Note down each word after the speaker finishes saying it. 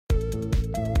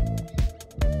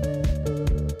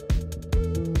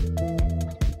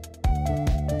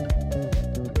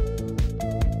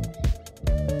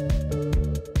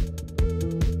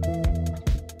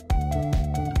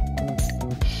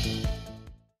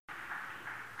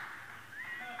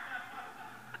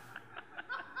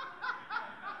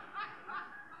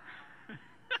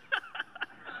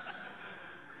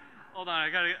on, I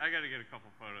gotta get a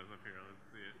couple photos up here. Let's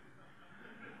see it.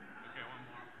 Okay, one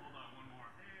more. Hold on, one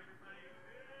more. Hey, everybody.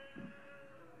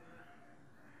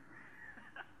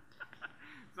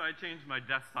 So I changed my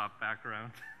desktop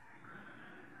background.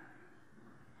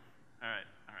 All right.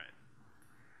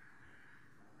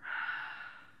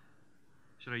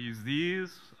 Should I use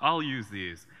these? I'll use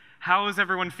these. How is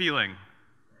everyone feeling?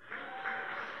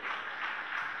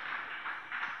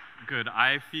 Good.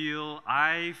 I feel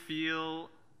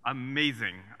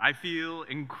amazing. I feel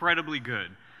incredibly good.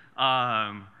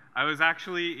 I was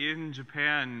actually in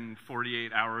Japan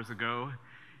 48 hours ago,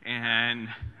 and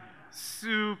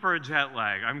super jet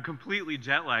lagged. I'm completely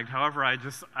jet lagged. However, I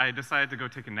decided to go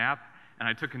take a nap, and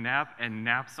I took a nap, and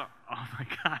naps are, oh my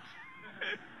God.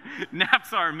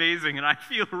 Naps are amazing, and I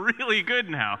feel really good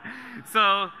now.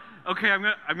 So, okay, I'm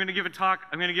gonna give a talk.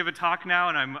 I'm gonna give a talk now,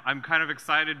 and I'm kind of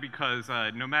excited because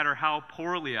no matter how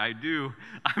poorly I do,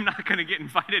 I'm not gonna get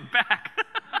invited back.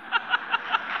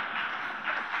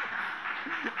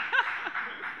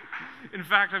 In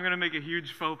fact, I'm gonna make a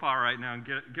huge faux pas right now and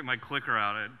get my clicker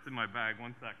out. It's in my bag.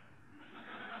 One sec.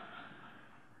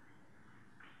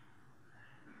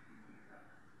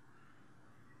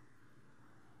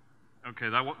 Okay,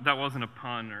 that wasn't a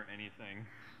pun or anything.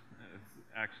 It's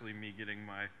actually me getting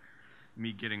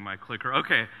my clicker.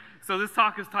 Okay, so this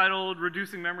talk is titled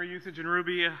 "Reducing Memory Usage in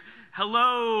Ruby."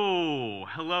 Hello.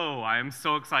 I am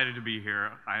so excited to be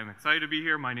here.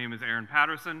 My name is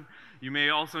Patterson. You may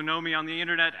also know me on the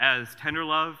internet as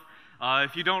Tenderlove.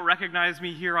 If you don't recognize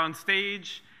me here on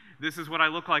stage, this is what I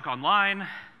look like online.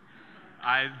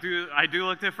 I do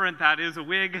look different. That is a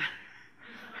wig.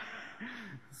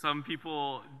 Some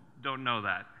people don't know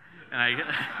that. And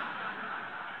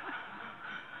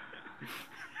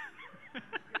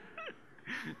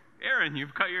Aaron,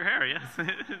 you've cut your hair, yes.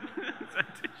 I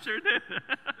sure did.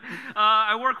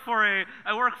 I work for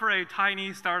a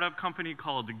tiny startup company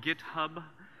called GitHub.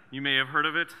 You may have heard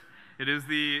of it. It is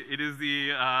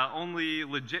the only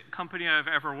legit company I've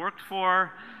ever worked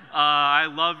for. I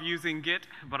love using Git,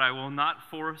 but I will not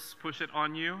push it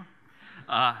on you.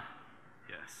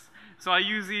 Yes. So I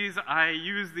use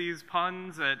these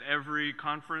puns at every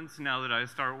conference now that I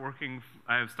have started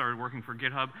working for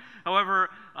GitHub. However,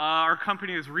 our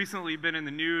company has recently been in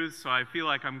the news, so I feel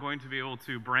like I'm going to be able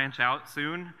to branch out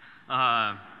soon.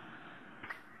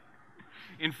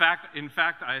 In fact,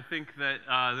 I think that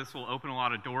this will open a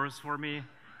lot of doors for me.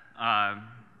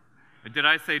 Did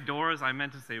I say doors? I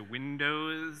meant to say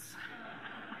windows.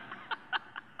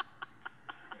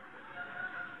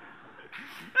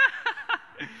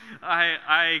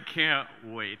 I can't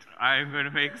wait. I'm going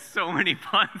to make so many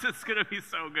puns. It's going to be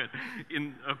so good.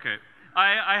 Okay.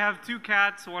 I have two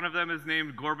cats. One of them is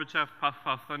named Gorbachev Puff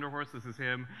Puff Thunderhorse. This is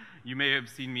him. You may have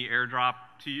seen me airdrop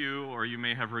to you, or you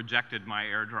may have rejected my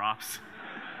airdrops.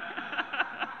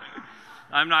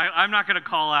 I'm not going to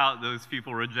call out those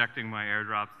people rejecting my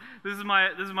airdrops. This is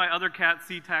my other cat,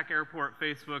 SeaTac Airport,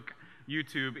 Facebook,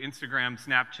 YouTube, Instagram,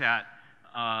 Snapchat.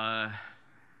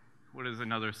 What is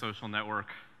another social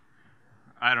network?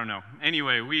 I don't know.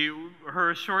 Anyway,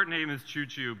 her short name is Choo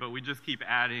Choo, but we just keep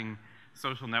adding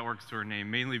social networks to her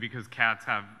name, mainly because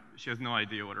she has no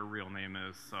idea what her real name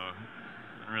is, so it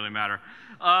doesn't really matter.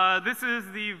 This is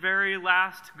the very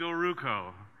last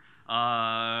GORUCO,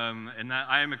 and that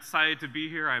I am excited to be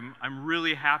here. I'm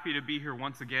really happy to be here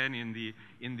once again in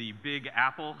the Big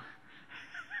Apple.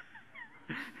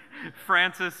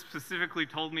 Francis specifically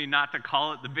told me not to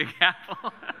call it the Big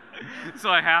Apple, so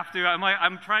I have to.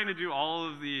 I'm trying to do all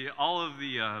of the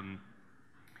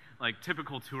like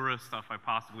typical tourist stuff I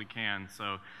possibly can.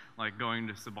 So like going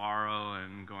to Sbarro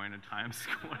and going to Times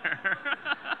Square.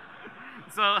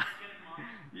 So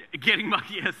getting mug,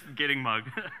 yes, getting mug.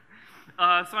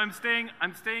 So I'm staying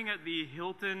at the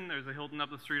Hilton. There's a Hilton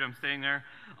up the street. I'm staying there,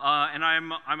 and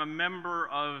I'm a member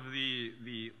of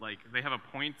the like they have a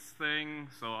points thing.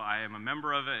 So I am a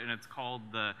member of it, and it's called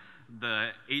the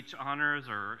H honors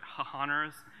or H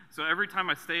honors. So every time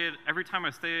I stay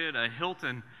at a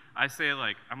Hilton, I say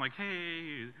like I'm like,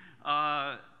 hey,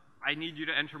 I need you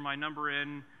to enter my number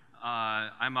in.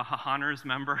 I'm a H honors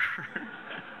member.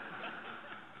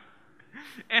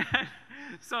 And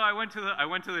so I went to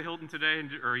the Hilton today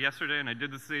or yesterday, and I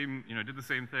did the same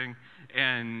thing.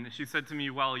 And she said to me,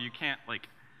 "Well, you can't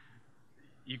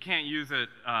use it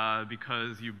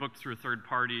because you booked through a third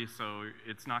party, so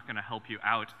it's not going to help you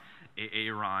out,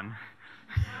 Aaron."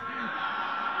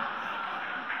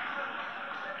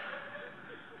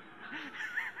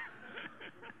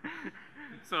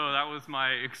 So that was my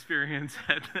experience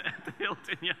at the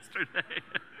Hilton yesterday.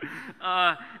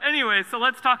 Anyway, so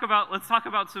let's talk about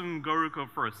some GORUCO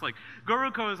first. Like,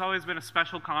 GORUCO has always been a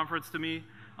special conference to me,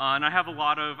 and I have a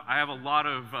lot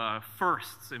of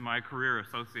firsts in my career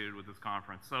associated with this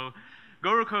conference. So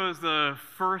GORUCO is the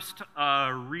first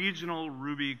regional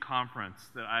Ruby conference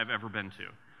that I've ever been to.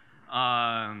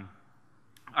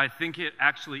 I think it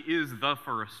actually is the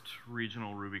first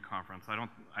regional Ruby conference.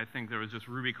 I think there was just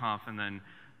RubyConf, and then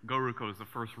GORUCO is the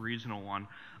first regional one.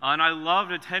 And I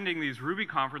loved attending these Ruby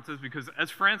conferences because,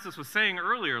 as Francis was saying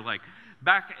earlier, like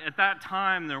back at that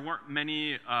time, there weren't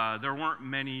many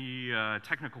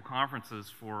technical conferences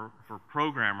for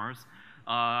programmers.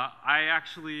 I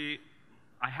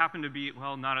happened to be,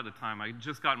 well, not at the time. I had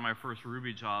just gotten my first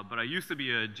Ruby job, but I used to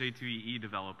be a J2EE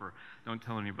developer. Don't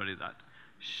tell anybody that.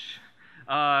 Shh.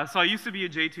 So I used to be a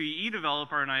J2EE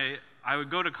developer, and I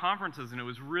would go to conferences, and it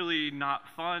was really not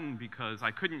fun because I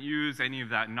couldn't use any of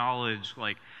that knowledge.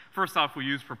 Like, first off, we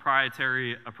used a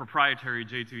proprietary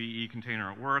J2EE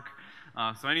container at work.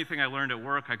 So anything I learned at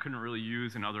work, I couldn't really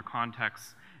use in other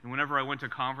contexts. And whenever I went to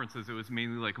conferences, it was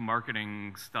mainly like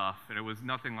marketing stuff, and it was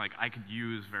nothing like I could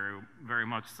use very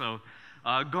much. So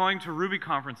going to Ruby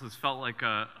conferences felt like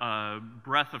a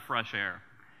breath of fresh air.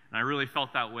 And I really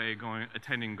felt that way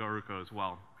attending GORUCO as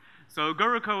well. So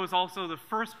GORUCO was also the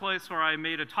first place where I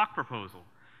made a talk proposal.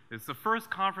 It's the first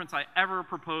conference I ever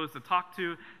proposed to talk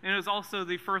to, and it was also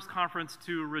the first conference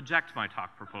to reject my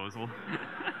talk proposal.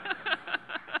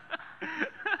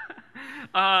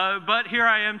 But here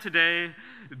I am today,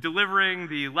 delivering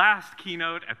the last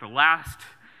keynote at the last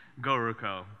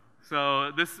GORUCO.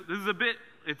 So this is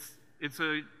it's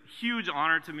a huge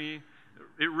honor to me.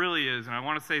 It really is, and I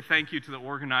want to say thank you to the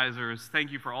organizers.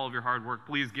 Thank you for all of your hard work.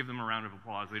 Please give them a round of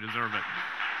applause. They deserve it.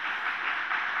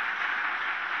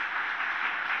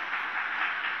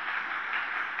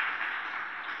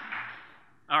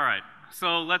 All right,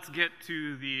 so let's get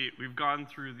to we've gone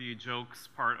through the jokes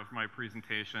part of my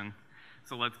presentation,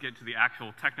 so let's get to the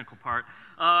actual technical part.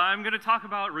 I'm going to talk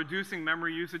about reducing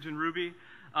memory usage in Ruby.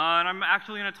 And I'm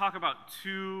actually going to talk about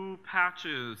two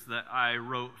patches that I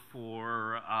wrote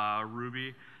for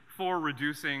Ruby for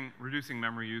reducing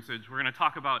memory usage. We're going to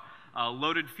talk about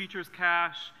loaded features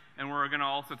cache, and we're going to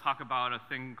also talk about a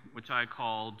thing which I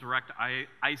call direct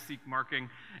iSeq marking.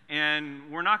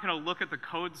 And we're not going to look at the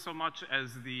code so much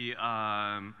as the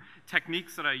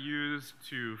techniques that I use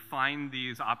to find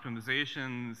these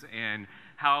optimizations and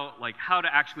how to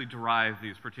actually derive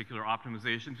these particular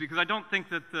optimizations, because I don't think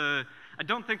that the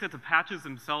patches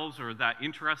themselves are that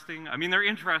interesting. I mean, they're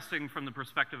interesting from the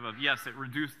perspective of, yes, it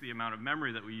reduced the amount of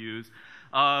memory that we use,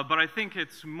 but I think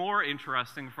it's more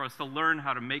interesting for us to learn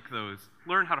how to make those,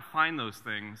 learn how to find those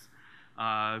things,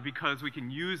 because we can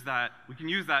use that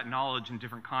knowledge in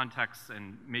different contexts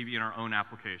and maybe in our own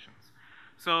applications.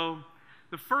 So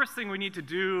the first thing we need to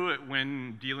do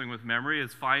when dealing with memory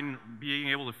is being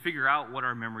able to figure out what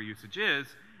our memory usage is.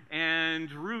 And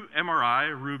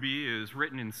MRI, Ruby, is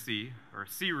written in C, or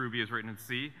C Ruby is written in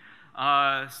C.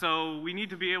 So we need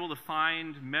to be able to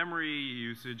find memory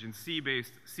usage in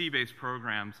C-based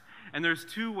programs. And there's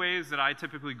two ways that I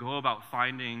typically go about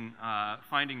finding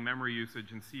memory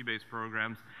usage in C-based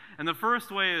programs. And the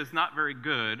first way is not very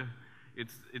good.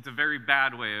 It's a very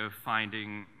bad way of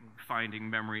finding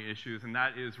memory issues, and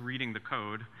that is reading the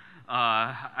code.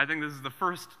 I think this is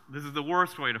the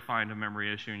worst way to find a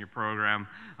memory issue in your program,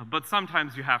 but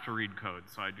sometimes you have to read code,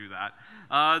 so I do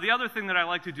that. The other thing that I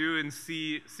like to do in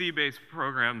C-based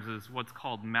programs is what's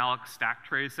called malloc stack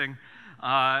tracing.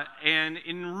 And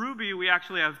in Ruby, we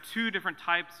actually have two different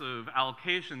types of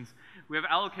allocations. We have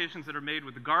allocations that are made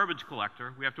with the garbage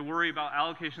collector. We have to worry about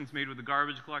allocations made with the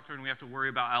garbage collector, and we have to worry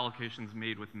about allocations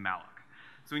made with malloc.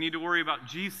 So we need to worry about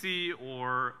GC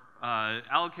or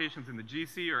allocations in the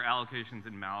GC or allocations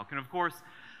in malloc. And of course,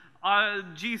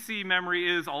 GC memory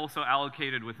is also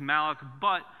allocated with malloc,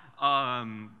 but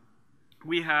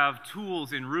we have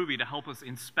tools in Ruby to help us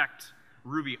inspect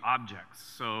Ruby objects.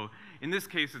 So in this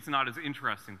case, it's not as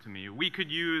interesting to me. We could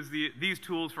use these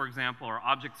tools, for example, are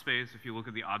object space. If you look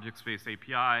at the object space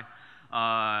API,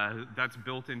 that's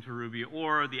built into Ruby,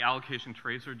 or the allocation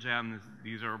tracer gem.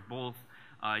 These are both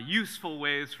useful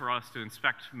ways for us to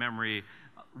inspect memory,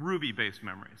 Ruby-based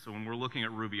memory, so when we're looking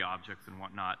at Ruby objects and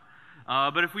whatnot.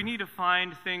 But if we need to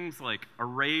find things like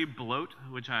array bloat,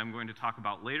 which I'm going to talk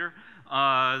about later,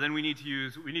 then we need to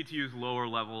use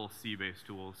lower-level C-based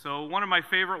tools. So one of my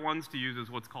favorite ones to use is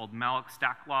what's called malloc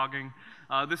stack logging.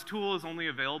 This tool is only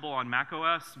available on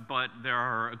macOS, but there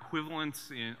are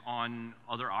equivalents on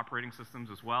other operating systems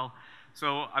as well.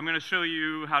 So I'm going to show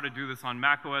you how to do this on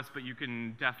macOS, but you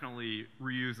can definitely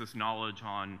reuse this knowledge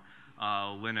on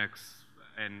Linux.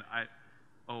 And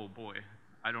oh boy,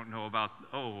 I don't know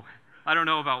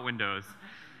about Windows.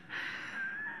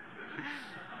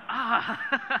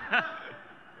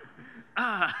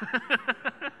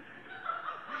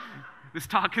 This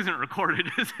talk isn't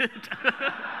recorded, is it?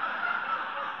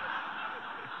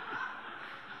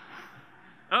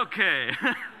 Okay,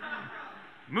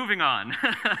 moving on.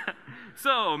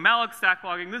 So malloc stack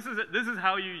logging, this is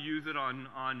how you use it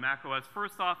on macOS.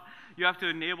 First off, you have to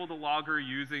enable the logger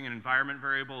using an environment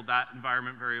variable. That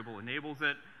environment variable enables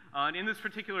it. And in this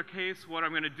particular case, what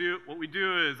we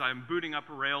do is I'm booting up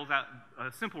a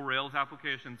simple Rails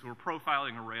application, so we're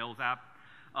profiling a Rails app.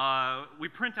 We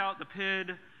print out the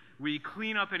PID, we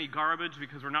clean up any garbage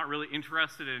because we're not really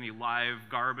interested in any live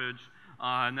garbage,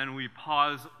 and then we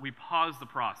pause the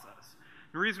process.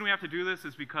 The reason we have to do this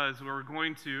is because we're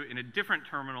going to, in a different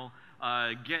terminal,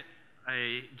 get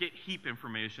heap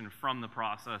information from the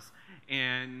process.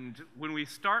 And when we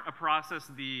start a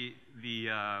process,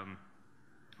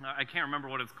 I can't remember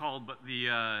what it's called, but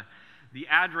the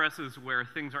addresses where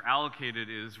things are allocated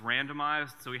is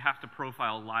randomized, so we have to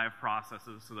profile live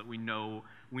processes so that we know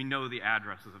the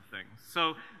addresses of things.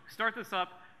 So start this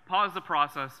up, pause the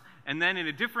process, and then in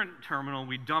a different terminal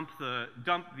we dump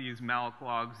these malloc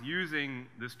logs using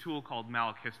this tool called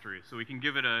malloc history. So we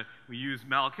use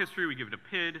malloc history, we give it a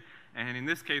PID, and in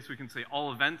this case we can say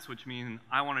all events, which means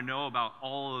I want to know about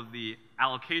all of the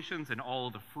allocations and all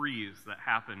of the frees that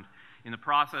happened in the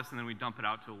process, and then we dump it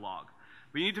out to a log.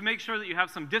 But you need to make sure that you have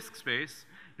some disk space,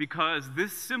 because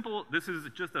this is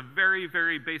just a very,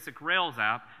 very basic Rails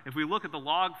app. If we look at the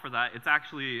log for that, it's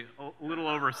actually a little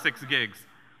over 6 gigs.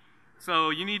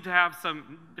 So you need to have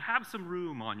some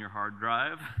room on your hard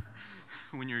drive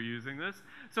when you're using this.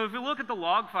 So if you look at the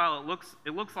log file,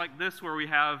 it looks like this, where we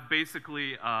have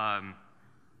basically an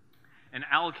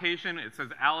allocation. It says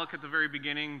alloc at the very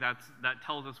beginning. That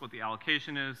tells us what the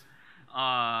allocation is.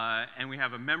 And we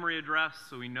have a memory address,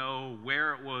 so we know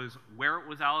where it was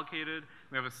allocated.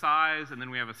 We have a size, and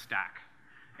then we have a stack.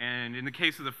 And in the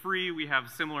case of the free, we have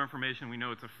similar information. We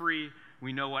know it's a free,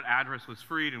 we know what address was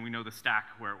freed, and we know the stack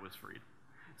where it was freed.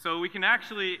 So we can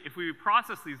actually, if we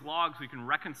process these logs, we can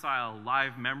reconcile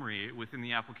live memory within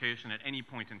the application at any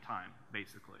point in time,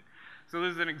 basically. So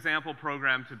this is an example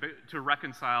program to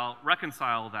reconcile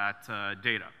that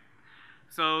data.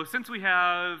 So since we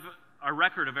have a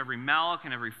record of every malloc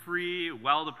and every free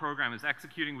while the program is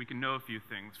executing, we can know a few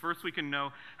things. First, we can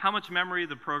know how much memory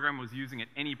the program was using at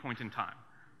any point in time.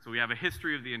 So we have a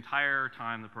history of the entire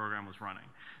time the program was running.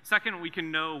 Second, we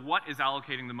can know what is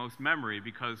allocating the most memory,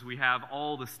 because we have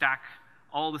all the stack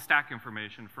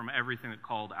information from everything that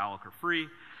called alloc or free.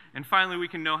 And finally, we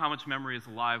can know how much memory is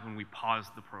alive when we pause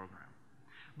the program.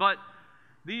 But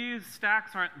these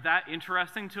stacks aren't that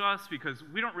interesting to us, because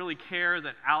we don't really care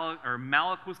that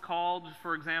malloc was called,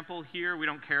 for example, here. We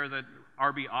don't care that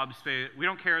RB obfspace, we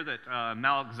don't care that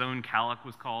malloc zone calloc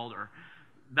was called, or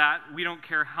that. We don't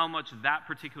care how much that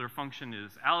particular function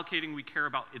is allocating. We care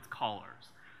about its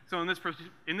callers. So in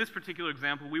this particular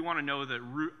example, we want to know that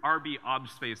RB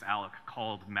obfspace alloc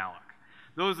called malloc.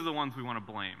 Those are the ones we want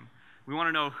to blame. We want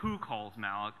to know who calls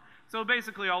malloc. So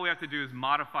basically, all we have to do is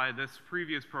modify this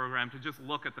previous program to just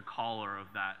look at the caller of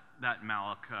that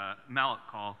malloc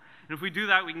call. And if we do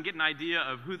that, we can get an idea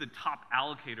of who the top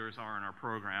allocators are in our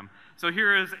program. So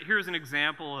here's an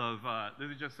example of,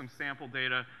 this is just some sample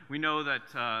data. We know that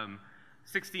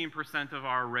 16% of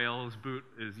our Rails boot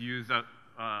is used,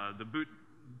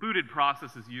 booted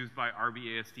process is used by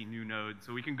RBASD new node.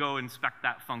 So we can go inspect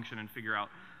that function and figure out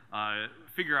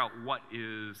what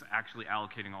is actually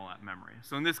allocating all that memory.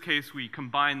 So in this case, we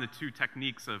combine the two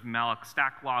techniques of malloc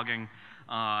stack logging,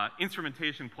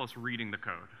 instrumentation plus reading the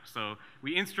code. So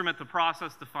we instrument the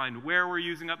process to find where we're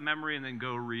using up memory, and then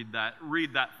go read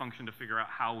that function to figure out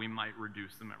how we might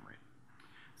reduce the memory.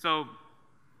 So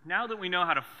now that we know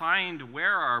how to find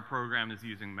where our program is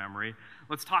using memory,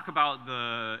 let's talk about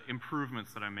the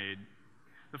improvements that I made.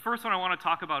 The first one I want to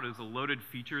talk about is a loaded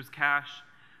features cache.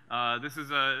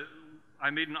 I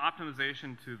made an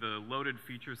optimization to the loaded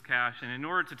features cache, and in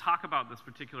order to talk about this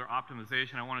particular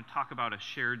optimization, I want to talk about a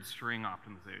shared string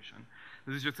optimization.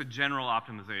 This is just a general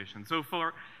optimization. So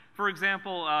for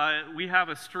example, we have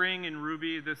a string in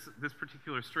Ruby, this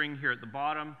particular string here at the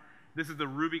bottom. This is the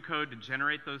Ruby code to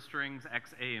generate those strings,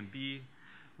 X, A, and B.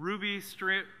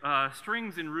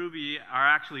 Strings in Ruby are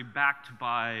actually backed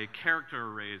by character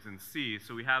arrays in C.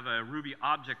 So we have a Ruby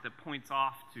object that points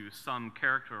off to some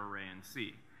character array in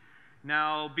C.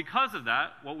 Now, because of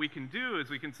that, what we can do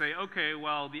is we can say, okay,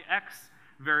 well, the X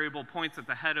variable points at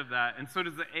the head of that, and so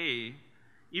does the A.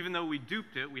 Even though we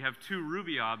duped it, we have two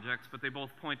Ruby objects, but they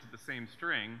both point at the same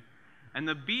string. And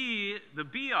the B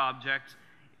object,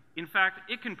 in fact,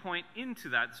 it can point into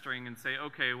that string and say,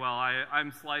 okay, well,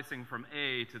 I'm slicing from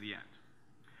A to the end.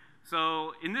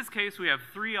 So in this case, we have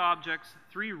three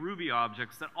Ruby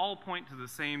objects that all point to the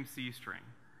same C string.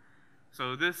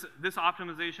 So this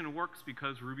optimization works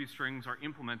because Ruby strings are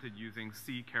implemented using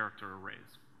C character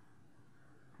arrays.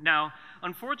 Now,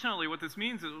 unfortunately, what this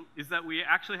means is that we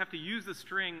actually have to use the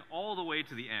string all the way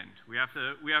to the end. We have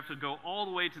to go all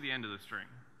the way to the end of the string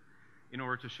in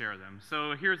order to share them.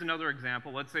 So here's another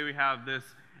example. Let's say we have this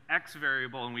X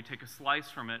variable and we take a slice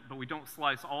from it, but we don't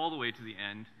slice all the way to the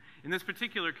end. In this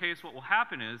particular case, what will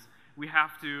happen is we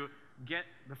have to get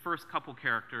the first couple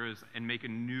characters and make a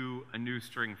new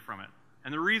string from it.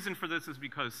 And the reason for this is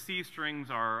because C strings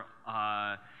are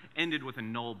ended with a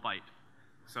null byte.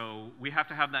 So we have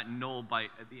to have that null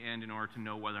byte at the end in order to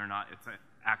know whether or not it's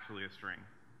actually a string.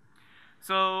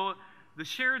 So the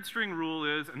shared string rule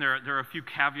is, and there are a few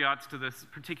caveats to this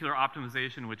particular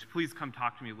optimization, which please come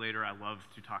talk to me later. I love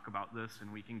to talk about this,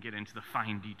 and we can get into the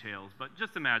fine details, but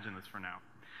just imagine this for now.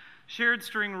 Shared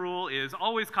string rule is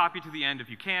always copy to the end if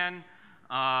you can,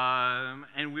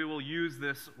 and we will use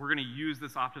this, we're going to use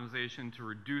this optimization to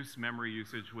reduce memory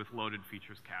usage with loaded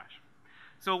features cache.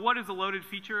 So what is a loaded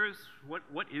features?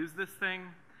 What is this thing?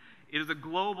 It is a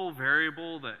global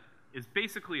variable that is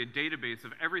basically a database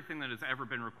of everything that has ever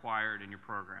been required in your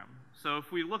program. So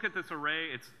if we look at this array,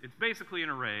 it's basically an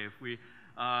array. If we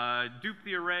dupe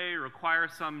the array, require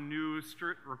some new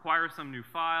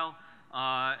file,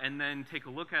 and then take a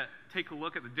look at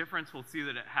the difference, we'll see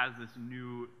that it has this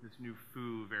new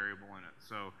foo variable in it.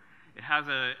 So it has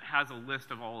a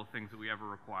list of all the things that we ever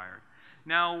required.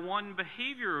 Now, one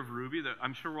behavior of Ruby that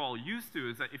I'm sure we're all used to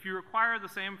is that if you require the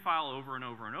same file over and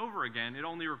over and over again, it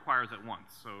only requires it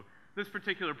once. So this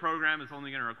particular program is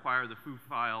only going to require the foo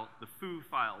file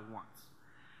once.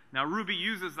 Now, Ruby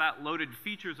uses that loaded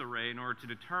features array in order to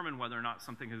determine whether or not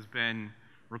something has been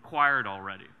required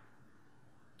already.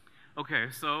 Okay,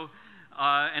 so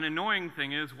an annoying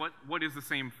thing is what is the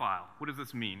same file? What does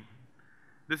this mean?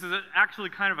 This is actually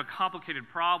kind of a complicated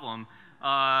problem.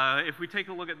 If we take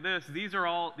a look at this, these are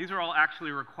all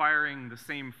actually requiring the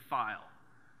same file.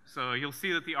 So you'll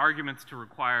see that the arguments to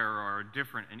require are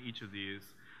different in each of these.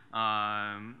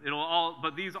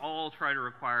 But these all try to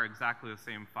require exactly the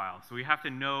same file. So we have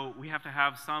to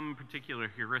have some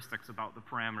particular heuristics about the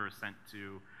parameters sent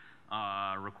to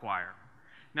require.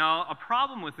 Now, a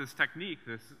problem with this technique,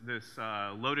 this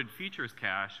loaded features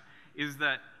cache, is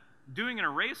that doing an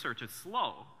array search is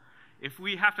slow. If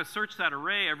we have to search that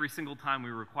array every single time we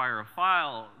require a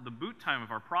file, the boot time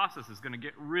of our process is going to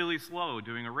get really slow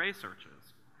doing array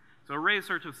searches. So array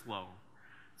search is slow.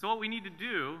 So what we need to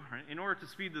do, in order to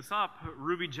speed this up,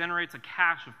 Ruby generates a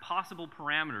cache of possible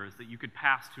parameters that you could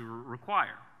pass to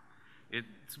require.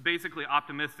 It's basically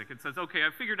optimistic. It says, okay,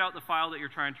 I've figured out the file that you're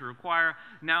trying to require.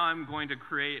 Now I'm going to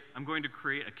create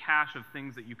a cache of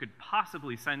things that you could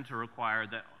possibly send to require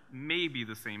that may be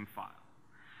the same file.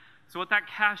 So what that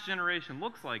cache generation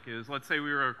looks like is, let's say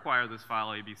we require this file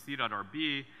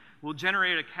abc.rb, we'll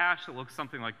generate a cache that looks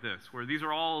something like this, where these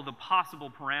are all the possible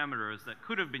parameters that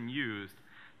could have been used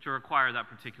to require that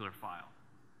particular file.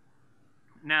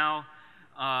 Now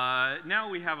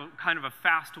we have kind of a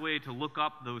fast way to look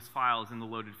up those files in the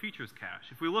loaded features cache.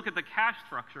 If we look at the cache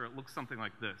structure, it looks something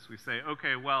like this. We say,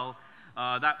 okay, well,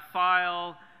 that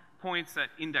file points at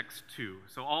index 2.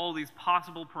 So all these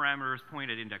possible parameters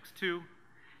point at index 2.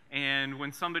 And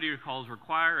when somebody calls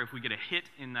require, if we get a hit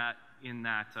in that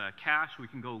cache, we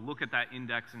can go look at that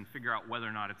index and figure out whether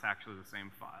or not it's actually the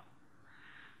same file.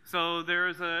 So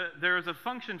there's a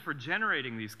function for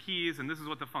generating these keys, and this is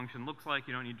what the function looks like.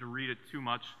 You don't need to read it too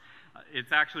much.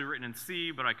 It's actually written in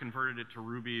C, but I converted it to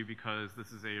Ruby because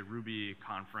this is a Ruby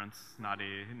conference, not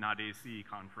a C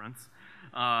conference.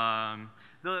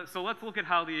 So let's look at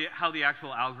how the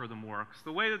actual algorithm works.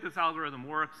 The way that this algorithm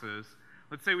works is,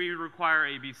 let's say we require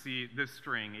ABC, this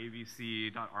string,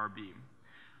 abc.rb.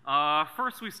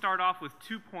 First, we start off with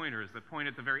 2 pointers that point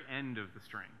at the very end of the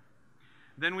string.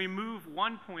 Then we move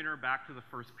one pointer back to the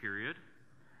first period.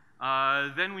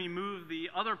 Then we move the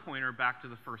other pointer back to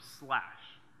the first slash.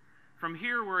 From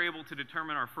here, we're able to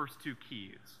determine our first 2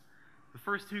 keys. The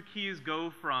first 2 keys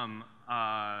go from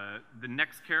the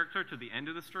next character to the end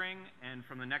of the string, and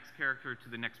from the next character to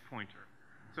the next pointer.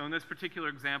 So in this particular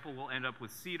example, we'll end up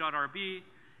with c.rb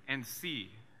and c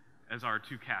as our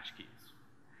 2 cache keys.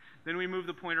 Then we move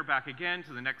the pointer back again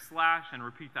to the next slash and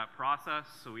repeat that process,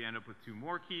 so we end up with 2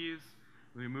 more keys.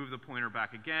 We move the pointer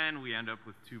back again, we end up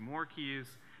with 2 more keys.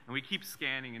 And we keep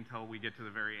scanning until we get to the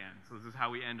very end. So this is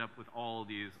how we end up with all of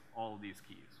these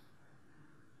keys.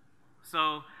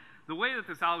 So the way that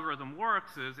this algorithm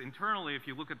works is internally, if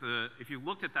you looked at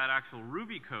that actual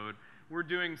Ruby code, we're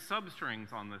doing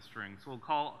substrings on this string. So we'll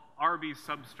call RB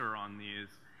subster on these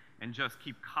and just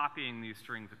keep copying these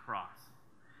strings across.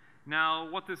 Now,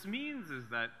 what this means is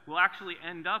that we'll actually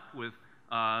end up with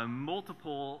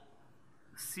multiple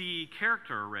C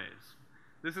character arrays.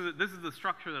 This is the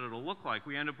structure that it'll look like.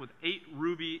 We end up with 8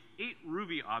 Ruby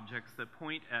objects that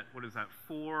point at, 5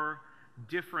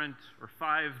 different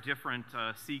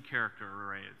C character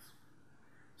arrays.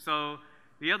 So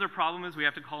the other problem is we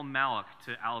have to call malloc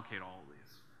to allocate all of these.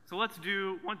 So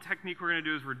one technique we're going to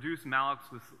do is reduce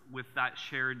mallocs with that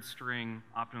shared string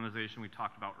optimization we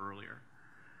talked about earlier.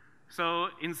 So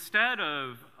instead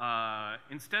of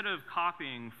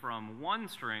copying from one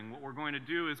string, what we're going to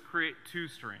do is create 2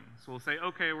 strings. So we'll say,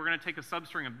 okay, we're going to take a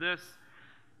substring of this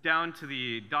down to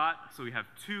the dot, so we have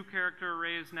 2 character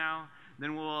arrays now.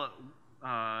 Then we'll,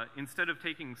 instead of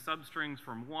taking substrings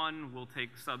from 1, we'll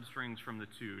take substrings from the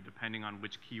 2, depending on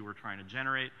which key we're trying to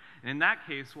generate. And in that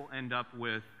case, we'll end up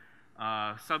with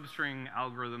a substring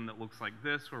algorithm that looks like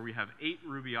this, where we have 8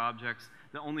 Ruby objects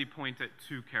that only point at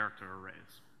 2 character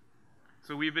arrays.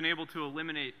 So we've been able to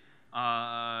eliminate, 3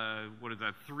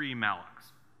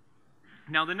 mallocs.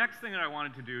 Now, the next thing that I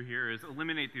wanted to do here is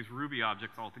eliminate these Ruby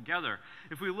objects altogether.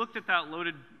 If we looked at that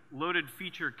loaded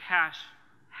feature cache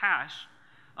hash,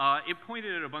 it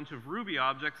pointed at a bunch of Ruby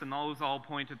objects, and those all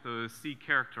point at the C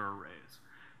character arrays.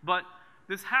 But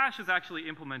this hash is actually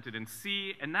implemented in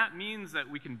C, and that means that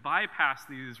we can bypass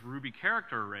these Ruby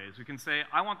character arrays. We can say,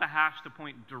 I want the hash to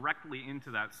point directly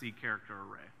into that C character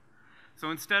array. So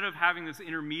instead of having this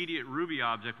intermediate Ruby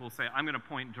object, we'll say, I'm going to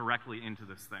point directly into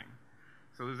this thing.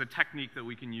 So there's a technique that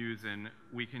we can use in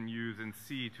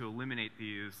C to eliminate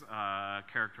these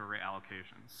character array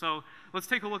allocations. So let's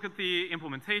take a look at the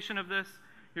implementation of this.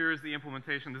 Here is the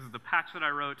implementation. This is the patch that I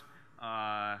wrote.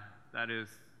 That is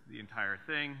the entire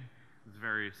thing. It's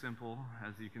very simple,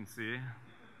 as you can see.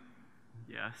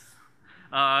 Yes.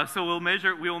 So we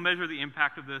will measure the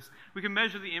impact of this. We can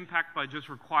measure the impact by just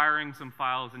requiring some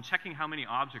files and checking how many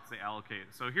objects they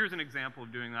allocate. So here's an example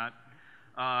of doing that.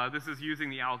 This is using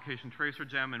the allocation tracer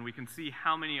gem, and we can see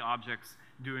how many objects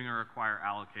doing or require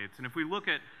allocates. And if we look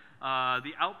at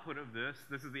the output of this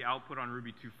is the output on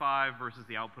Ruby 2.5 versus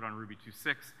the output on Ruby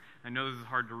 2.6. I know this is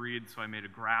hard to read, so I made a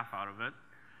graph out of it.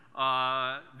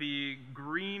 The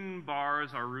green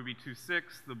bars are Ruby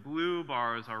 2.6, the blue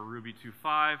bars are Ruby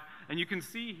 2.5, and you can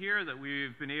see here that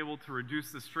we've been able to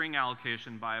reduce the string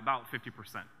allocation by about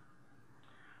 50%.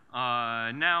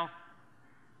 Now,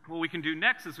 what we can do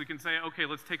next is we can say, okay,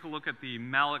 let's take a look at the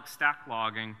malloc stack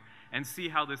logging and see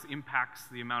how this impacts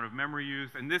the amount of memory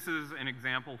used. And this is an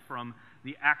example from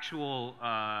the actual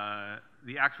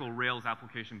Rails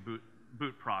application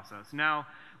boot process. Now,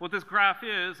 what this graph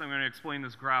is, I'm going to explain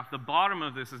this graph. The bottom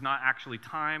of this is not actually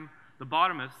time. The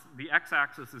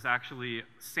x-axis is actually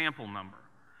sample number.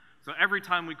 So every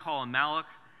time we call a malloc,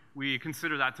 we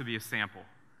consider that to be a sample.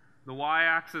 The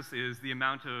y-axis is the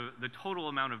total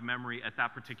amount of memory at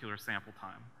that particular sample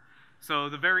time. So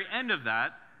the very end of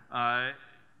that,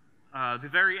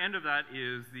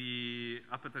 is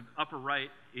up at the upper right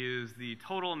is the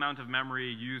total amount of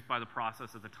memory used by the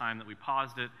process at the time that we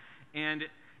paused it. And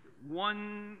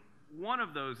one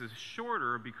of those is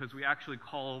shorter because we actually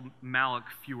call malloc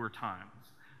fewer times.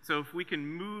 So if we can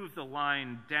move the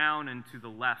line down and to the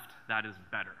left, that is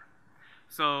better.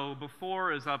 So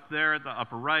before is up there at the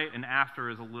upper right, and after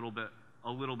is a little bit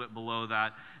below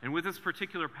that. And with this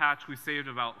particular patch, we saved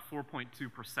about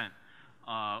 4.2%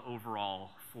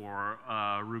 overall for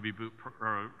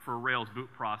for Rails boot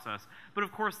process. But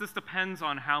of course, this depends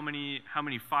on how many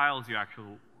files you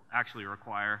actually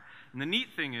require. And the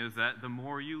neat thing is that the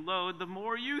more you load, the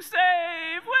more you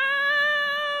save. Woo!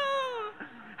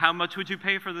 How much would you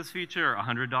pay for this feature?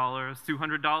 $100?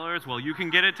 $200? Well, you can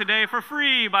get it today for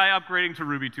free by upgrading to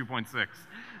Ruby 2.6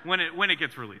 when it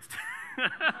gets released.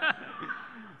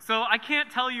 So I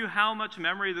can't tell you how much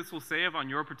memory this will save on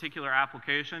your particular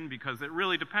application because it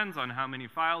really depends on how many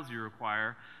files you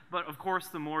require. But of course,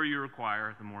 the more you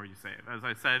require, the more you save, as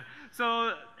I said.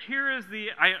 So here is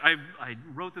I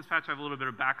wrote this patch. I have a little bit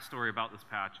of backstory about this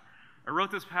patch. I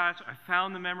wrote this patch, I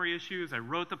found the memory issues, I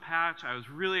wrote the patch, I was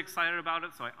really excited about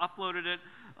it, so I uploaded it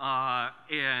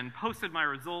and posted my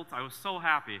results. I was so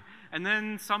happy. And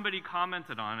then somebody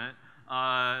commented on it,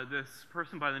 this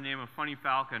person by the name of Funny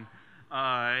Falcon.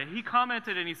 He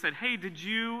commented and he said, hey, did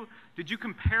you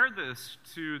compare this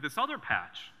to this other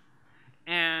patch?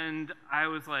 And I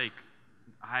was like,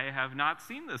 I have not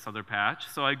seen this other patch.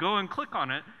 So I go and click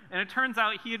on it, and it turns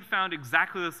out he had found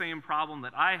exactly the same problem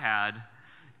that I had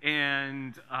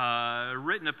and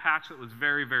written a patch that was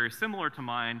very, very similar to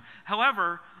mine.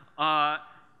 However,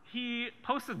 he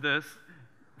posted this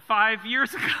 5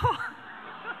 years ago.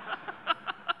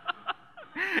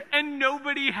 And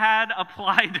nobody had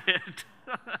applied it.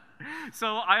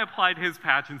 So I applied his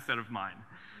patch instead of mine.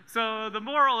 So the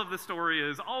moral of the story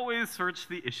is always search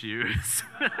the issues.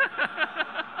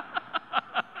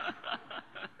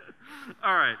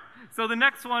 All right. So the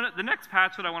next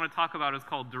patch that I want to talk about is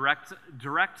called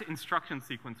direct instruction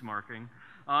sequence marking.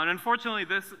 And unfortunately,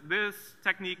 this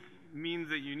technique means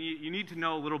that you need to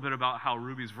know a little bit about how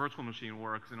Ruby's virtual machine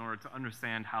works in order to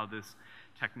understand how this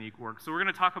technique works. So we're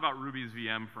going to talk about Ruby's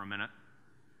VM for a minute.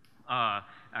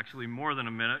 Actually, more than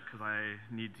a minute, because I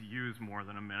need to use more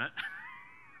than a minute.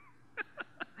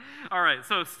 All right,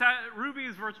 so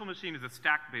Ruby's virtual machine is a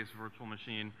stack-based virtual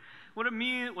machine.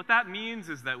 What that means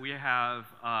is that we have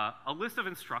a list of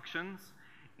instructions,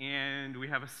 and we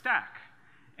have a stack.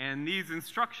 And these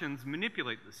instructions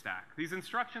manipulate the stack. These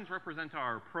instructions represent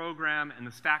our program, and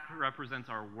the stack represents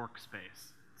our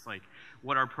workspace. It's like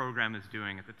what our program is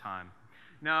doing at the time.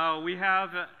 Now, we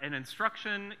have an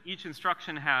instruction. Each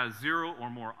instruction has 0 or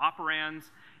more operands.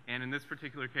 And in this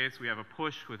particular case, we have a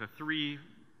push with a 3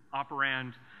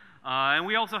 operand. And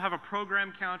we also have a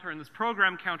program counter. And this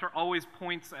program counter always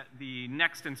points at the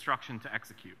next instruction to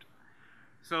execute.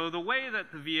 So the way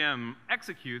that the VM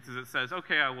executes is it says,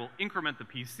 OK, I will increment the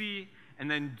PC and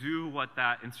then do what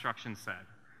that instruction said.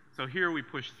 So here we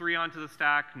push 3 onto the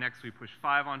stack. Next, we push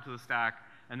 5 onto the stack.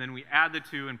 And then we add the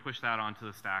 2 and push that onto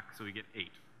the stack, so we get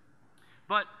 8.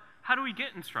 But how do we get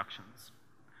instructions?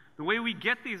 The way we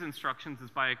get these instructions is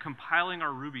by compiling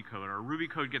our Ruby code. Our Ruby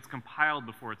code gets compiled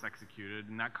before it's executed,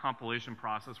 and that compilation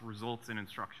process results in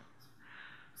instructions.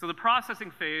 So the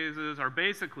processing phases are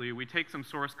basically, we take some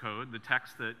source code, the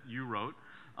text that you wrote,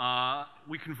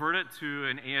 we convert it to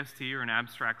an AST or an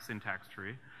abstract syntax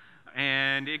tree,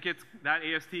 and that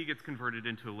AST gets converted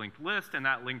into a linked list, and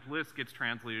that linked list gets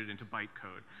translated into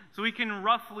bytecode. So we can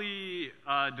roughly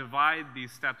divide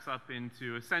these steps up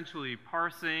into essentially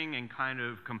parsing and kind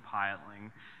of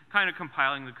compiling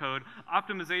the code.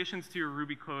 Optimizations to your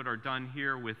Ruby code are done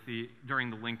here during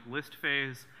the linked list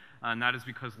phase, and that is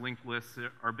because linked lists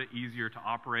are a bit easier to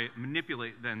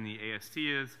manipulate than the AST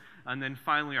is. And then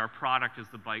finally, our product is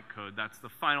the bytecode. That's the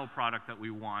final product that we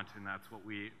want, and that's what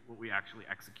we actually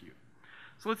execute.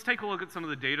 So let's take a look at some of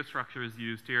the data structures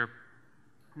used here.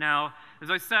 Now,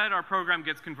 as I said, our program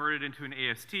gets converted into an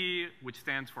AST, which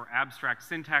stands for abstract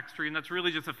syntax tree, and that's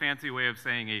really just a fancy way of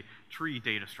saying a tree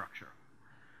data structure.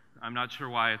 I'm not sure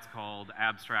why it's called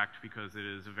abstract, because it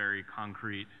is a very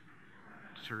concrete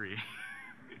tree.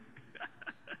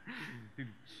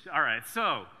 All right,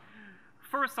 so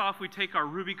first off, we take our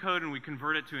Ruby code and we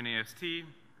convert it to an AST.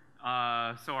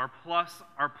 So our plus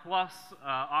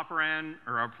operand,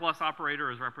 or our plus operator,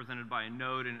 is represented by a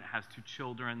node, and it has 2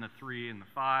 children, the 3 and the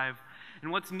 5.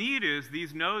 And what's neat is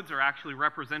these nodes are actually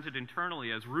represented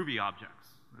internally as Ruby objects.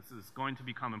 This is going to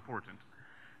become important.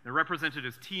 They're represented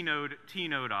as T-node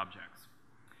objects.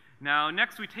 Now,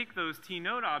 next we take those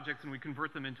T-node objects and we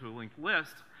convert them into a linked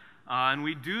list. And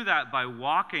we do that by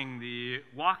walking the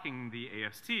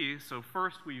AST. So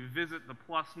first we visit the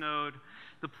plus node.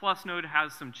 The plus node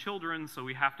has some children, so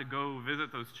we have to go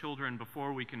visit those children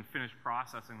before we can finish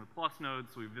processing the plus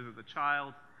node. So we visit the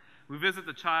child. We visit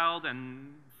the child,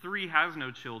 and 3 has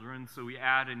no children, so we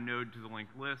add a node to the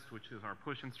linked list, which is our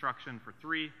push instruction for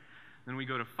 3. Then we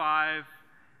go to 5.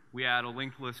 We add a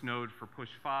linked list node for push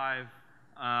 5.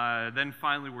 Then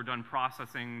finally, we're done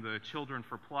processing the children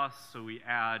for plus, so we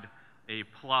add a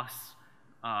plus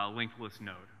linked list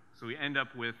node. So we end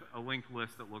up with a linked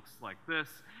list that looks like this.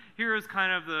 Here is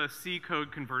kind of the C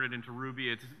code converted into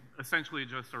Ruby. It's essentially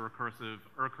just a recursive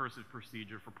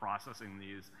procedure for processing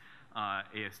these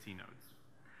AST nodes.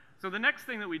 So the next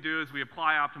thing that we do is we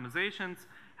apply optimizations.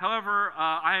 However,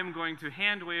 I am going to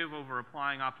hand wave over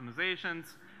applying optimizations.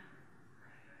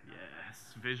 Yes,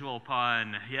 visual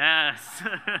pun, yes.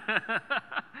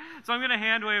 So I'm going to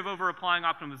hand wave over applying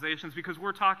optimizations because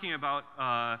we're talking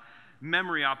about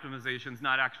memory optimizations,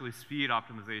 not actually speed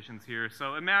optimizations here.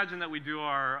 So imagine that we do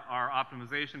our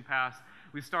optimization pass.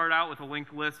 We start out with a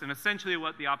linked list, and essentially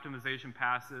what the optimization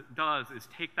pass does is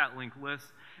take that linked list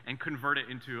and convert it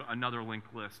into another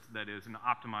linked list that is an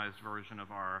optimized version of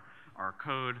our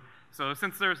code. So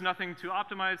since there's nothing to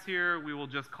optimize here, we will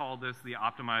just call this the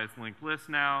optimized linked list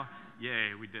now.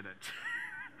 Yay, we did it.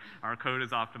 Our code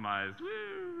is optimized.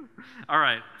 Woo! All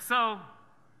right, so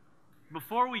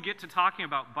before we get to talking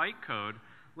about bytecode,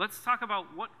 let's talk about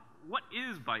what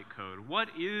is bytecode? What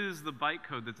is the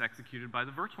bytecode that's executed by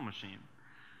the virtual machine?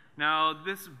 Now,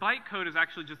 this bytecode is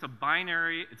actually just a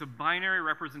binary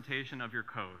representation of your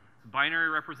code. It's a binary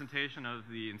representation of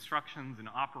the instructions and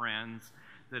operands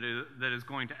that is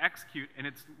going to execute, and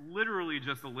it's literally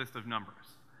just a list of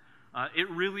numbers. It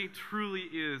really, truly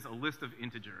is a list of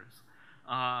integers.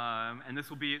 And this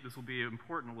will be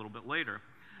important a little bit later.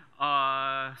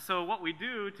 So what we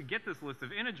do to get this list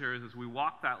of integers is we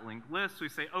walk that linked list. We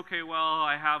say, okay, well,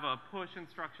 I have a push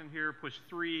instruction here, push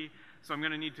 3, so I'm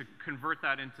going to need to convert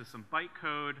that into some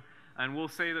bytecode. And we'll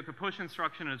say that the push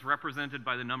instruction is represented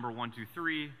by the number 1, 2,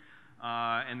 3,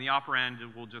 and the operand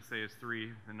we'll just say is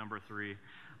 3, the number 3.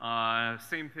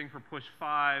 Same thing for push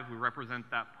 5. We represent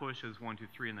that push as 1, 2,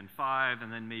 3, and then 5,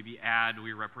 and then maybe add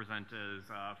we represent as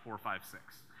 4, 5, 6.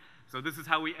 So this is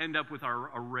how we end up with our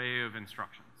array of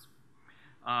instructions.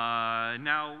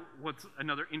 Now, what's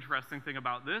another interesting thing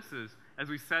about this is, as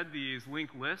we said, these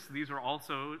linked lists, these are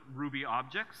also Ruby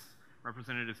objects,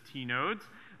 represented as T nodes.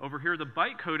 Over here, the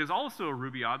bytecode is also a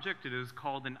Ruby object. It is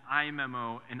called an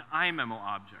IMEMO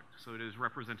object. So it is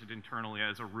represented internally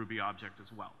as a Ruby object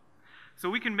as well.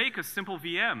 So we can make a simple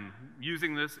VM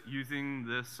using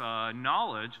this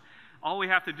knowledge. All we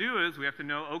have to do is we have to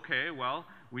know, okay, well,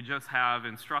 we just have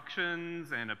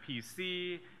instructions and a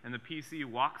PC, and the PC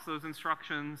walks those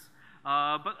instructions.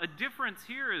 But a difference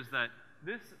here is that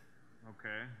this,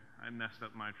 okay, I messed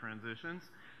up my transitions.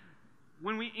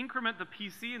 When we increment the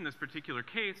PC in this particular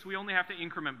case, we only have to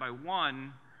increment by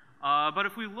 1. But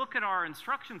if we look at our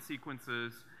instruction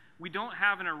sequences, we don't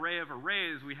have an array of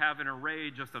arrays, we have an array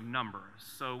just of numbers.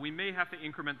 So we may have to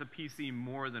increment the PC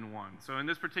more than 1. So in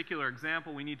this particular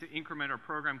example, we need to increment our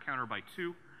program counter by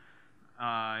 2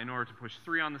 in order to push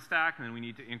 3 on the stack, and then we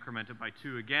need to increment it by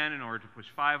 2 again in order to push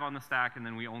 5 on the stack, and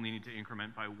then we only need to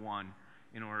increment by 1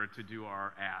 in order to do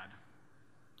our add.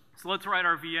 So let's write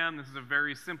our VM. This is a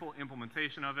very simple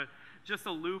implementation of it. Just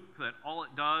a loop that all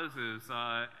it does is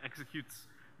executes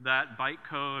that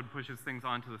bytecode, pushes things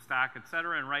onto the stack,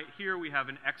 etc. And right here we have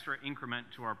an extra increment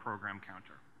to our program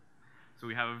counter. So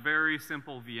we have a very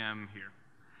simple VM here.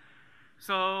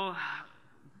 So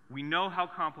we know how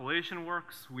compilation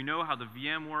works, we know how the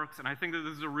VM works, and I think that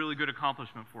this is a really good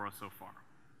accomplishment for us so far.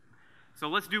 So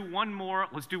let's do one more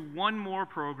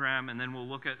program, and then we'll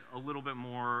look at a little bit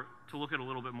more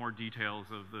details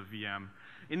of the VM.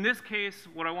 In this case,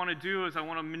 what I want to do is I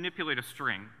want to manipulate a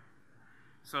string.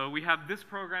 So we have this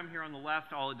program here on the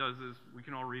left. All it does is, we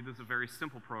can all read this, is a very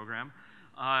simple program.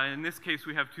 In this case,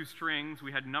 we have 2 strings.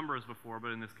 We had numbers before,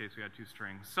 but in this case, we had 2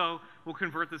 strings. So we'll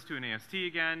convert this to an AST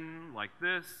again, like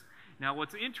this. Now,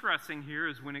 what's interesting here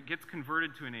is when it gets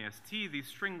converted to an AST, these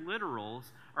string literals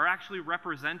are actually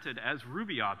represented as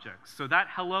Ruby objects. So that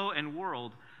hello and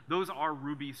world, those are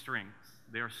Ruby strings.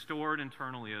 They are stored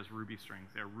internally as Ruby strings.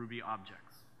 They are Ruby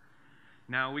objects.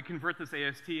 Now, we convert this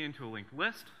AST into a linked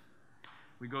list.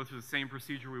 We go through the same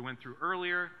procedure we went through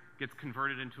earlier, gets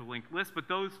converted into a linked list, but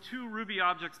those 2 Ruby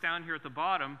objects down here at the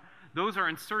bottom, those are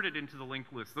inserted into the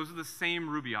linked list. Those are the same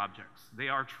Ruby objects. They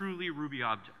are truly Ruby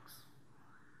objects.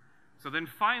 So then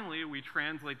finally, we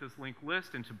translate this linked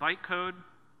list into bytecode.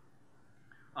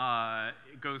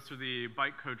 It goes through the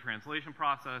bytecode translation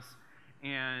process,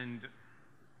 and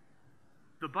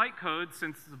the bytecode,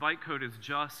 since the bytecode is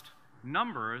just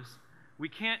numbers, we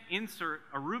can't insert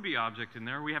a Ruby object in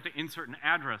there. We have to insert an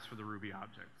address for the Ruby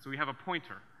object. So we have a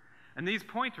pointer. And these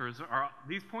pointers are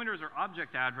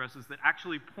object addresses that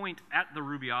actually point at the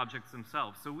Ruby objects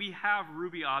themselves. So we have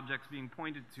Ruby objects being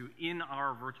pointed to in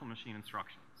our virtual machine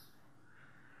instructions.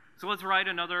 So let's write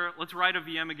a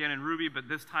VM again in Ruby, but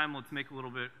this time let's make a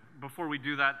little bit, before we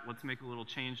do that, let's make a little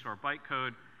change to our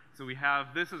bytecode. So we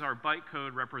have, this is our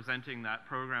bytecode representing that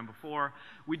program before.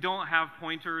 We don't have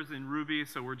pointers in Ruby,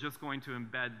 so we're just going to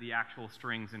embed the actual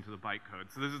strings into the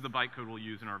bytecode. So this is the bytecode we'll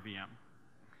use in our VM,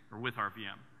 or with our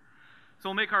VM. So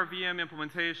we'll make our VM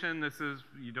implementation. This is,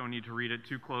 you don't need to read it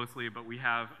too closely, but we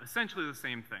have essentially the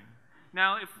same thing.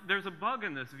 Now, if there's a bug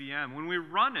in this VM, when we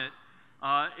run it,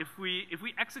 if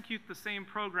we execute the same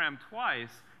program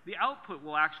twice, the output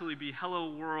will actually be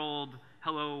hello world,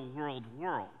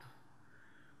 world.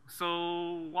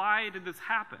 So why did this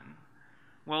happen?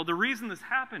 Well, the reason this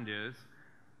happened is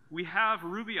we have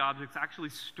Ruby objects actually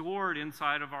stored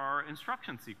inside of our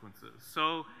instruction sequences.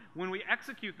 So when we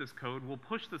execute this code, we'll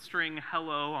push the string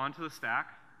hello onto the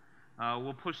stack.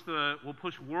 We'll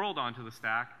push world onto the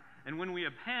stack. And when we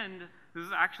append, this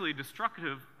is actually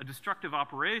a destructive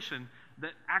operation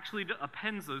that actually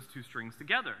appends those 2 strings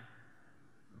together.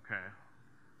 Okay.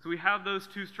 So we have those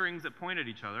 2 strings that point at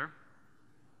each other.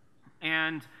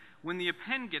 And when the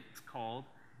append gets called,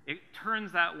 it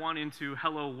turns that one into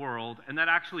hello world, and that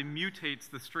actually mutates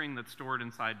the string that's stored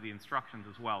inside the instructions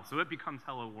as well. So it becomes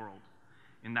hello world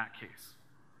in that case.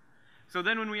 So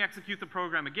then when we execute the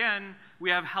program again, we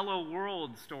have hello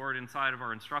world stored inside of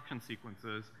our instruction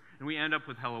sequences, and we end up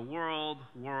with hello world,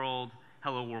 world,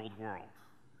 hello world, world.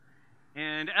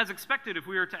 And as expected, if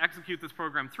we were to execute this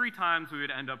program 3 times, we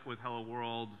would end up with hello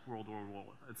world, world, world,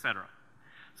 world, etc.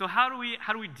 So how do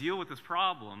we deal with this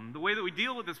problem? The way that we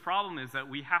deal with this problem is that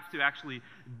we have to actually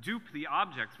dupe the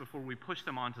objects before we push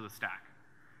them onto the stack.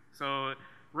 So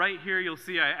right here, you'll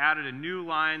see I added a new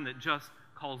line that just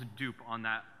calls dupe on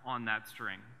that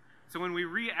string. So when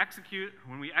we execute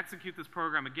this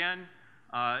program again,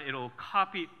 it'll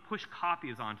push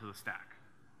copies onto the stack.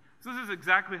 So this is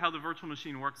exactly how the virtual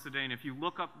machine works today, and if you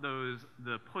look up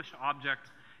the push object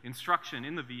instruction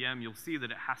in the VM, you'll see that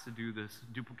it has to do this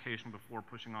duplication before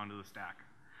pushing onto the stack.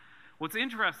 What's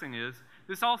interesting is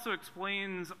this also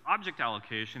explains object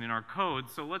allocation in our code.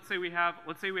 So let's say we have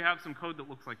some code that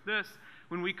looks like this.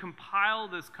 When we compile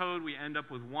this code, we end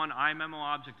up with 1 imemo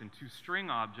object and 2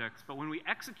 string objects, but when we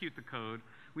execute the code,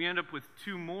 we end up with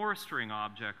 2 more string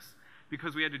objects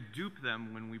because we had to dupe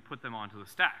them when we put them onto the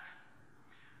stack.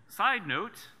 Side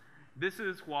note, this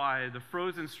is why the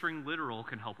frozen string literal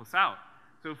can help us out.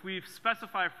 So if we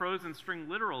specify frozen string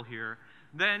literal here,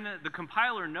 then the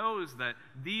compiler knows that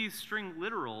these string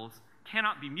literals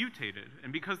cannot be mutated.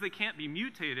 And because they can't be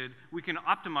mutated, we can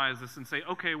optimize this and say,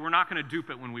 okay, we're not going to dupe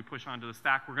it when we push onto the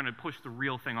stack. We're going to push the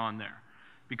real thing on there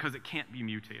because it can't be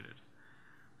mutated.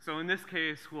 So in this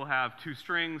case, we'll have 2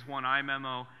 strings, 1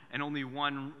 imemo, and only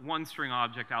one string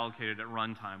object allocated at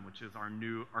runtime, which is our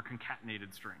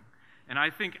concatenated string. And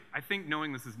I think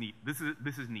knowing this is neat. This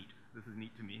is neat. This is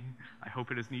neat to me. I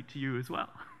hope it is neat to you as well.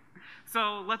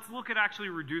 So let's look at actually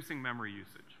reducing memory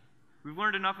usage. We've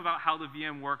learned enough about how the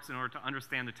VM works in order to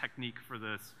understand the technique for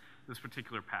this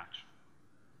particular patch.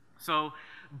 So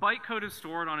bytecode is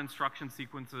stored on instruction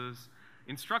sequences.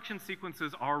 Instruction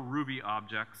sequences are Ruby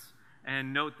objects.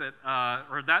 And note that,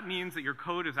 that means that your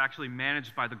code is actually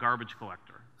managed by the garbage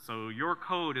collector. So your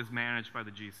code is managed by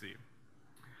the GC.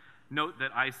 Note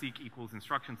that iseq equals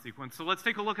instruction sequence. So let's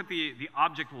take a look at the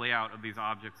object layout of these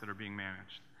objects that are being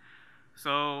managed.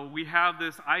 So we have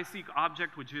this iseq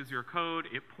object, which is your code.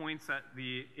 It points at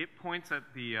the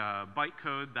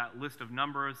bytecode, that list of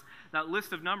numbers. That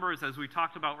list of numbers, as we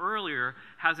talked about earlier,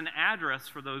 has an address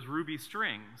for those Ruby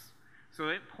strings. So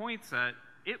it points at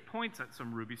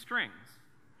some Ruby strings.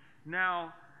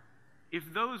 Now,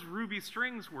 if those Ruby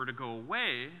strings were to go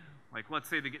away, like let's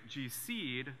say they get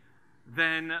GC'd,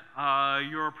 then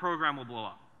your program will blow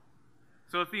up.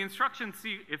 So if the instruction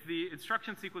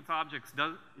sequence object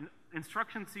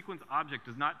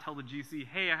does not tell the GC,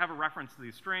 hey, I have a reference to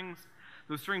these strings,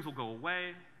 those strings will go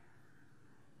away,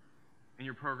 and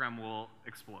your program will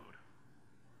explode,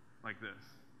 like this.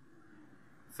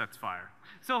 Sets fire.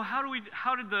 So how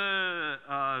did the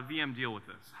VM deal with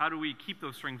this? How do we keep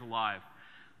those strings alive?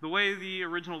 The way the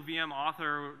original VM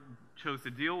author chose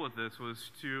to deal with this was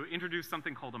to introduce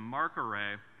something called a mark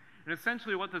array. And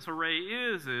essentially what this array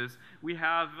is we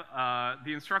have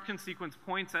the instruction sequence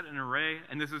points at an array,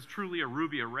 and this is truly a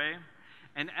Ruby array.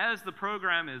 And as the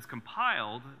program is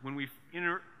compiled, when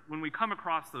we come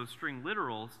across those string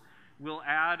literals, we'll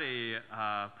add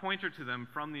a pointer to them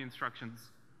from the instructions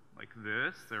like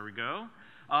this, there we go,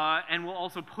 and we'll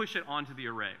also push it onto the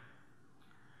array.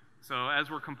 So as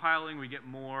we're compiling, we get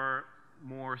more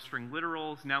string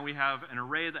literals. Now we have an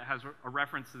array that has a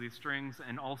reference to these strings,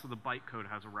 and also the bytecode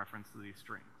has a reference to these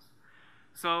strings.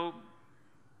 So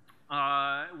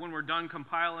when we're done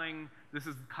compiling, this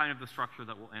is kind of the structure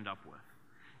that we'll end up with.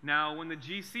 Now when the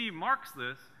GC marks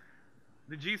this,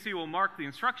 the GC will mark the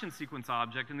instruction sequence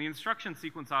object, and the instruction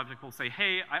sequence object will say,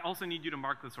 hey, I also need you to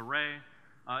mark this array.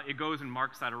 It goes and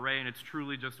marks that array, and it's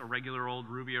truly just a regular old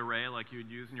Ruby array like you would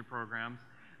use in your programs.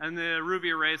 And the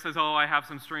Ruby array says, oh, I have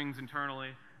some strings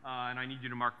internally, and I need you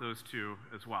to mark those 2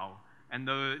 as well. And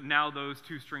now those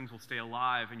 2 strings will stay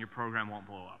alive, and your program won't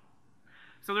blow up.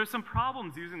 So there's some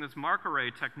problems using this mark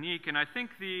array technique, and I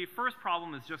think the first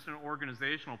problem is just an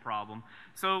organizational problem.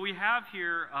 So we have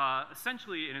here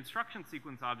essentially an instruction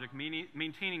sequence object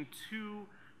maintaining 2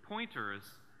 pointers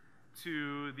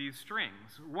to these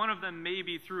strings. One of them may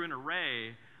be through an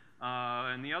array,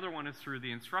 and the other one is through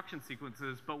the instruction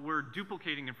sequences, but we're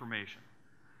duplicating information,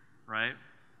 right?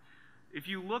 If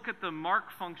you look at the mark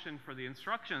function for the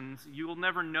instructions, you will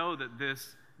never know that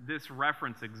this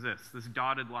reference exists, this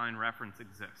dotted line reference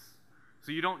exists.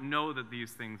 So you don't know that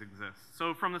these things exist.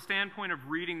 So from the standpoint of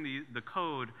reading the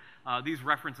code, these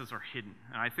references are hidden.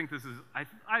 And I think this is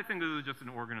just an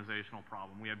organizational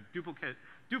problem. We have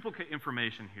duplicate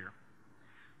information here,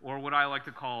 or what I like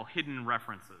to call hidden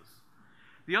references.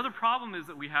 The other problem is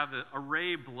that we have the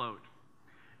array bloat.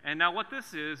 And now what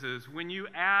this is when you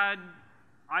add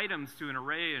items to an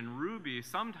array in Ruby,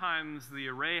 sometimes the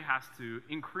array has to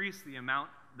increase the amount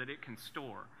that it can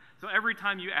store. So every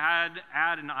time you add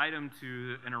an item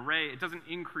to an array, it doesn't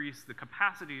increase the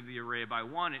capacity of the array by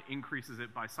 1, it increases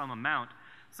it by some amount,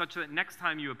 such that next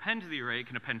time you append to the array, it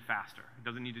can append faster. It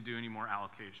doesn't need to do any more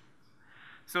allocations.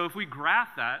 So if we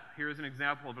graph that, here's an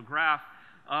example of a graph.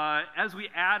 As we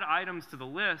add items to the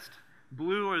list,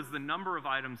 blue is the number of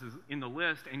items in the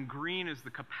list, and green is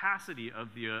the capacity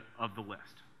of the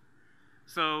list.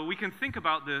 So we can think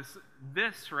about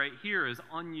this right here as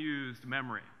unused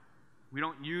memory. We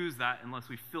don't use that unless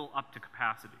we fill up to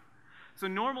capacity. So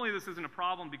normally this isn't a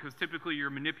problem because typically you're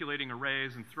manipulating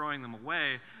arrays and throwing them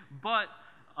away, but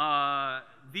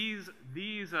these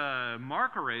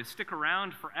mark arrays stick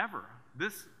around forever.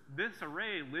 This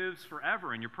array lives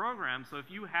forever in your program, so if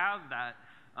you have that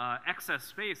excess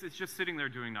space, it's just sitting there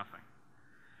doing nothing.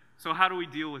 So how do we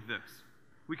deal with this?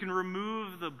 We can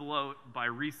remove the bloat by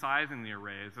resizing the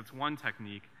arrays. That's one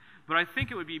technique. But I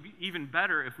think it would be even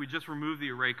better if we just remove the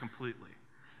array completely.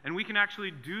 And we can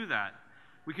actually do that.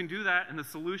 We can do that, and the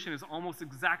solution is almost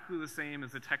exactly the same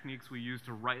as the techniques we used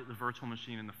to write the virtual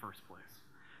machine in the first place.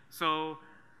 So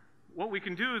what we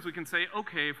can do is we can say,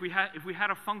 okay, if we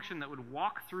had a function that would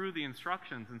walk through the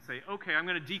instructions and say, okay, I'm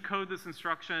going to decode this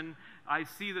instruction. I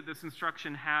see that this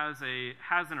instruction has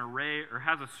an array or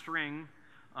has a string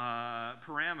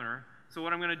parameter. So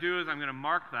what I'm going to do is I'm going to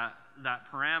mark that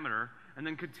parameter and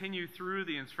then continue through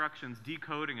the instructions,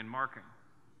 decoding and marking.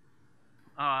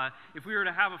 If we were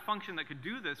to have a function that could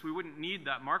do this, we wouldn't need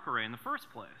that mark array in the first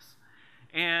place.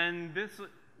 And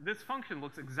this function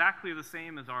looks exactly the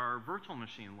same as our virtual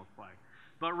machine looked like.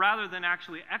 But rather than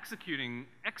actually executing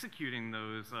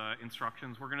those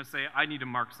instructions, we're going to say, I need to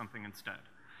mark something instead.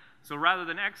 So rather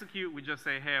than execute, we just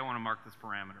say, hey, I want to mark this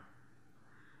parameter.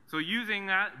 So using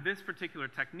this particular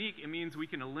technique, it means we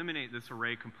can eliminate this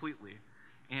array completely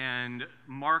and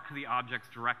mark the objects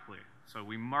directly. So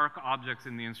we mark objects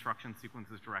in the instruction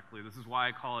sequences directly. This is why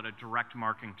I call it a direct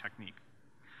marking technique.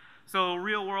 So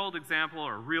real-world example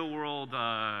or real-world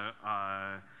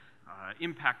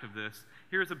impact of this.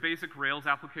 Here's a basic Rails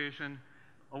application.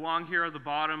 Along here at the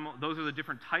bottom, those are the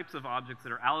different types of objects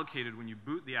that are allocated when you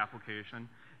boot the application.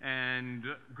 And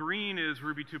green is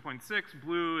Ruby 2.6,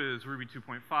 blue is Ruby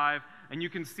 2.5, and you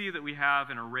can see that we have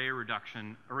an array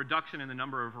reduction, a reduction in the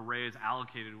number of arrays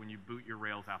allocated when you boot your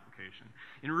Rails application.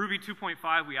 In Ruby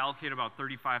 2.5, we allocate about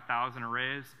 35,000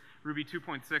 arrays. Ruby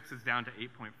 2.6 is down to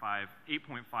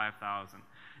 8.5 thousand.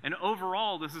 And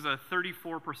overall, this is a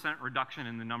 34% reduction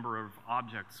in the number of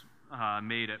objects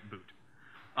made at boot.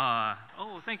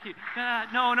 Oh, thank you.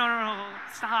 No,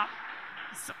 stop.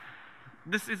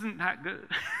 This isn't that good.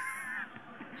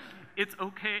 It's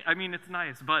okay. I mean, it's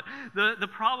nice. But the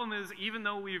problem is, even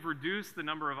though we've reduced the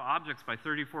number of objects by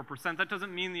 34%, that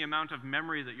doesn't mean the amount of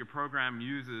memory that your program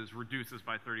uses reduces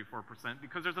by 34%,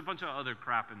 because there's a bunch of other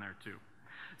crap in there too.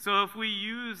 So if we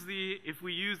use the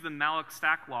malloc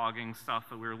stack logging stuff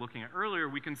that we were looking at earlier,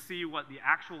 we can see what the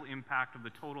actual impact of the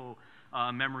total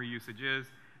memory usage is.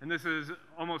 And this is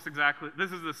almost exactly,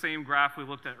 this is the same graph we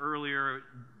looked at earlier,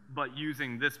 but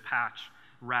using this patch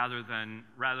rather than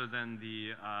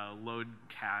the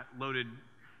loaded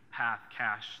path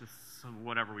cache,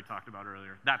 whatever we talked about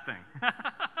earlier, that thing.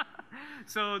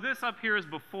 So this up here is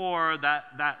before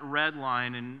that red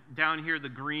line, and down here the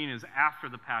green is after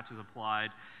the patch is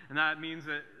applied. And that means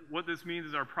that what this means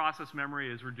is our process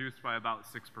memory is reduced by about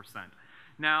 6%.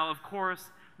 Now, of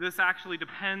course, this actually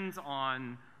depends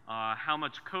on how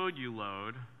much code you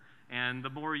load, and the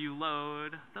more you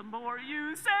load, the more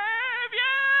you save. Yeah!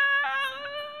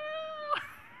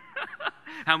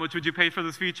 How much would you pay for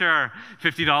this feature?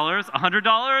 $50?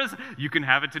 $100? You can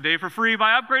have it today for free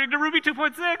by upgrading to Ruby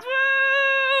 2.6.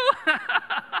 Woo!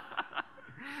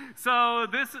 So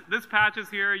this patch is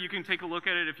here. You can take a look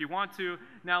at it if you want to.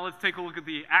 Now let's take a look at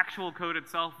the actual code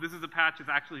itself. This is a patch. It's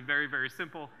actually very, very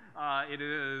simple. It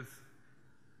is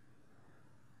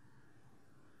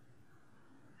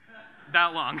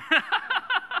that long.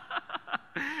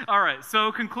 All right,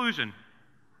 so conclusion.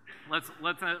 Let's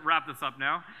wrap this up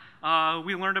now.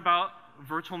 We learned about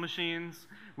virtual machines.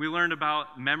 We learned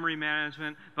about memory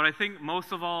management. But I think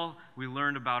most of all, we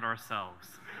learned about ourselves.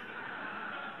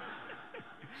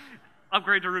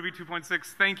 Upgrade to Ruby 2.6.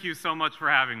 Thank you so much for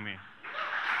having me.